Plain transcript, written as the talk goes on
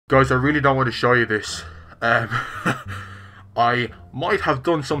Guys, I really don't want to show you this. I might have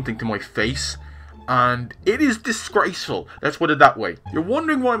done something to my face, and it is disgraceful. Let's put it that way. You're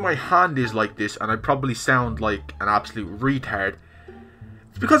wondering why my hand is like this, and I probably sound like an absolute retard.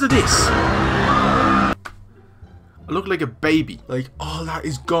 It's because of this. I look like a baby. Like, all that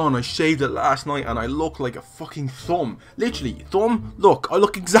is gone. I shaved it last night, and I look like a fucking thumb. Literally, thumb. Look, I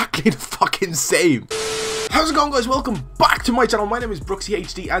look exactly the fucking same. How's it going, guys? Welcome back to my channel. My name is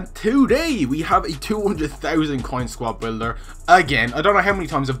BrooksyHD, and today we have a 200,000 coin squad builder again. I don't know how many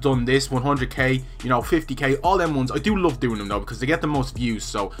times I've done this. 100k, you know, 50k, all them ones. I do love doing them though because they get the most views,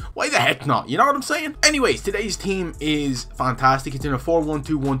 so why the heck not? You know what I'm saying? Anyways, today's team is fantastic. It's in a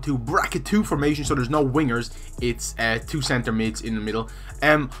 4-1-2-1-2 bracket 2 formation, so there's no wingers. It's 2 center mids in the middle.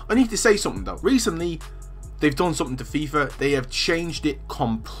 I need to say something though. Recently, they've done something to FIFA. They have changed it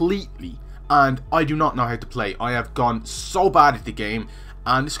completely. And I do not know how to play. I have gone so bad at the game,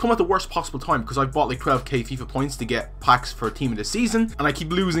 and it's come at the worst possible time because I've bought like 12k FIFA points to get packs for team of the season, and I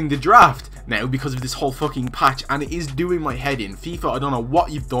keep losing the draft now because of this whole fucking patch, and it is doing my head in. FIFA, I don't know what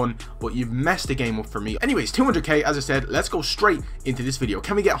you've done, but you've messed the game up for me. Anyways, 200k, as I said. Let's go straight into this video.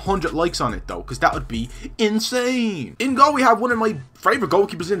 Can we get 100 likes on it though? Because that would be insane. In goal, we have one of my favorite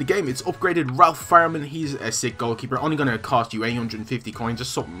goalkeepers in the game. It's upgraded Ralph Fireman. He's a sick goalkeeper. Only going to cost you 850 coins,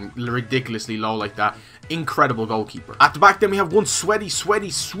 just something ridiculously low like that. Incredible goalkeeper. At the back, then we have one sweaty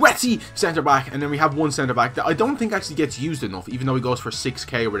centre back, and then we have one centre back that I don't think actually gets used enough, even though he goes for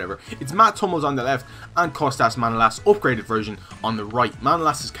 6k or whatever. It's Matt Hummels on the left and Kostas Manolas upgraded version on the right.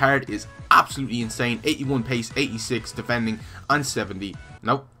 Manolas' card is absolutely insane. 81 pace, 86 defending, and 70.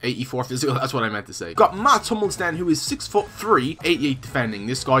 Nope, 84 physical, that's what I meant to say. Got Matt Hummels then, who is 6'3", 88 defending.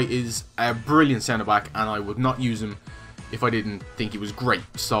 This guy is a brilliant centre back, and I would not use him if I didn't think he was great.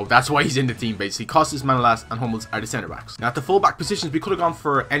 So that's why he's in the team basically. Kostas, Manolas and Hummels are the centre backs. Now at the full back positions, we could have gone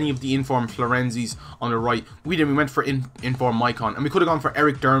for any of the informed Florenzis on the right. We went for informed Maicon, and we could have gone for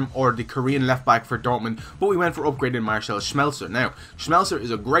Eric Durm or the Korean left back for Dortmund, but we went for upgraded Marcel Schmelzer. Now Schmelzer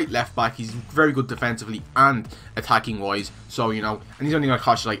is a great left back. He's very good defensively and attacking wise, so you know, and he's only going to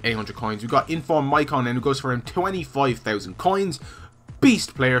cost you like 800 coins. We've got informed Maicon, and who goes for him 25,000 coins.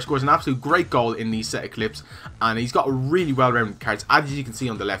 Beast player, scores an absolute great goal in these set of clips, and he's got really well-rounded cards, as you can see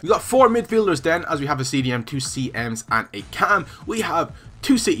on the left. We've got 4 midfielders then, as we have a CDM, 2 CMs and a CAM. We have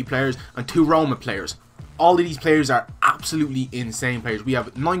 2 City players and 2 Roma players. All of these players are absolutely insane players. We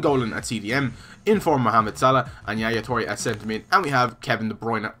have 9 Golan at CDM, informed Mohamed Salah and Yaya Toure at centre mid, and we have Kevin De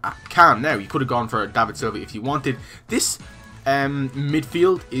Bruyne at CAM. Now, you could have gone for David Silva if you wanted. This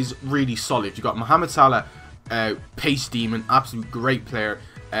midfield is really solid. You've got Mohamed Salah, pace demon, absolute great player.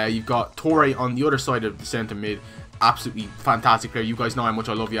 You've got Toure on the other side of the centre mid, absolutely fantastic player. You guys know how much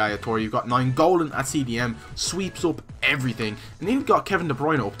I love Yaya Toure. You've got 9 Golan at CDM, sweeps up everything, and then you've got Kevin De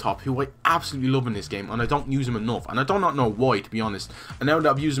Bruyne up top, who I absolutely love in this game, and I don't use him enough, and I do not know why, to be honest. And now that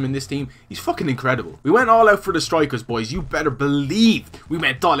I've used him in this team, he's fucking incredible. We went all out for the strikers, boys. You better believe we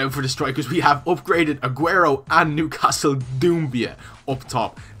went all out for the strikers. We have upgraded Aguero and Newcastle Doumbia up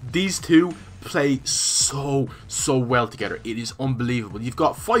top. These two play so well together. It is unbelievable. You've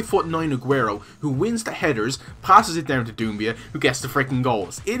got 5'9" Aguero, who wins the headers, passes it down to Doumbia, who gets the freaking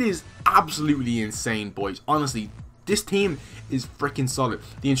goals. It is absolutely insane, boys. Honestly, this team is freaking solid.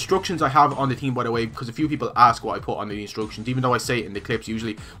 The instructions I have on the team, by the way, because a few people ask what I put on the instructions, even though I say it in the clips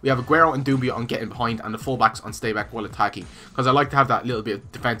usually, we have Aguero and Doumbia on getting behind and the fullbacks on stay back while attacking, because I like to have that little bit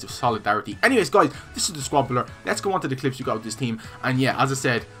of defensive solidarity. Anyways, guys, this is the squad builder. Let's go on to the clips you got with this team. And yeah, as I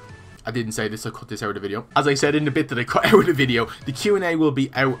said, I didn't say this, I cut this out of the video. As I said in the bit that I cut out of the video, the Q&A will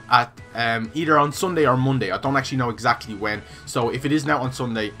be out at either on Sunday or Monday. I don't actually know exactly when. So if it isn't out on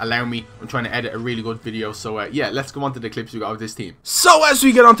Sunday, allow me. I'm trying to edit a really good video. So yeah, let's go on to the clips we got of this team. So as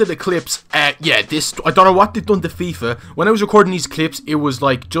we get onto the clips, yeah, this, I don't know what they've done to FIFA. When I was recording these clips, it was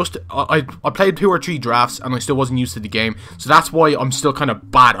like just, I played 2 or 3 drafts and I still wasn't used to the game. So that's why I'm still kind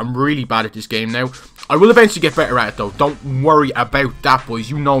of bad. I'm really bad at this game now. I will eventually get better at it though. Don't worry about that, boys.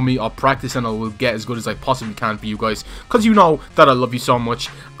 You know me. I'll practice and I will get as good as I possibly can for you guys, because you know that I love you so much,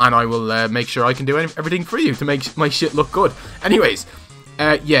 and I will make sure I can do everything for you to make my shit look good. Anyways,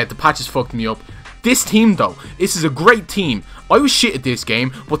 yeah, the patches fucked me up. This team though, this is a great team. I was shit at this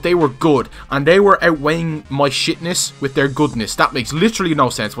game, but they were good, and they were outweighing my shitness with their goodness. That makes literally no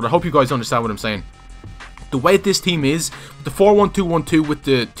sense, but I hope you guys understand what I'm saying. The way this team is, the 4-1-2-1-2 with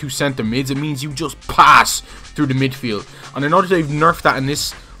the 2 centre mids, it means you just pass through the midfield. And I know that they've nerfed that in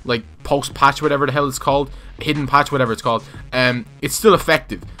this, like, post patch, whatever the hell it's called, hidden patch, whatever it's called. It's still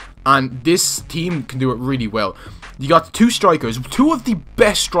effective, and this team can do it really well. You got two strikers, two of the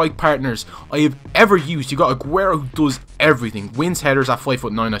best strike partners I have ever used. You got Aguero, who does everything. Wins headers at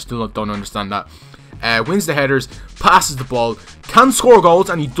 5'9", I still don't understand that. Wins the headers, passes the ball, can score goals,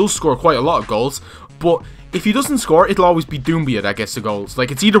 and he does score quite a lot of goals. But if he doesn't score, it'll always be Doumbia that gets the goals. Like,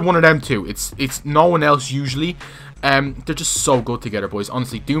 it's either one of them two. It's no one else usually. They're just so good together, boys.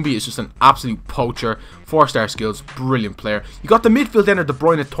 Honestly, Doumbia is just an absolute poacher. 4-star skills, brilliant player. You got the midfield then of De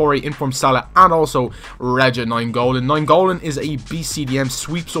Bruyne, Torre, Inform Salah, and also Regia 9-goaling. 9-goaling is a beast CDM,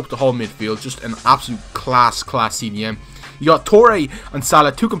 sweeps up the whole midfield. Just an absolute class CDM. You got Torre and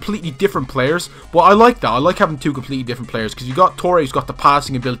Salah, two completely different players. But I like that. I like having two completely different players, because you got Torre, who's got the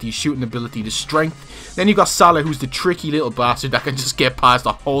passing ability, shooting ability, the strength. Then you got Salah, who's the tricky little bastard that can just get past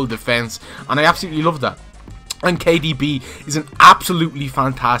the whole defense. And I absolutely love that. And KDB is an absolutely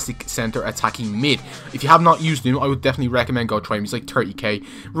fantastic centre attacking mid. If you have not used him, I would definitely recommend go try him. He's like 30k.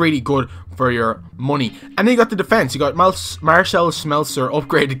 Really good for your money. And then you got the defence. You got Marcel Schmelzer,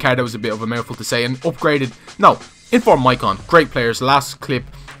 upgraded card. That was a bit of a mouthful to say. And upgraded, no, Inform Maicon. Great players. Last clip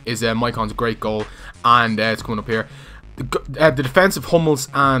is Maicon's great goal. And it's coming up here. The defense of Hummels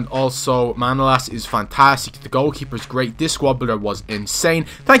and also Manolas is fantastic. The goalkeeper is great. This squad builder was insane.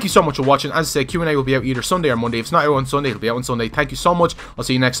 Thank you so much for watching. As I say, Q&A will be out either Sunday or Monday. If it's not out on Sunday, it'll be out on Sunday. Thank you so much. I'll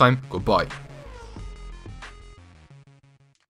see you next time. Goodbye.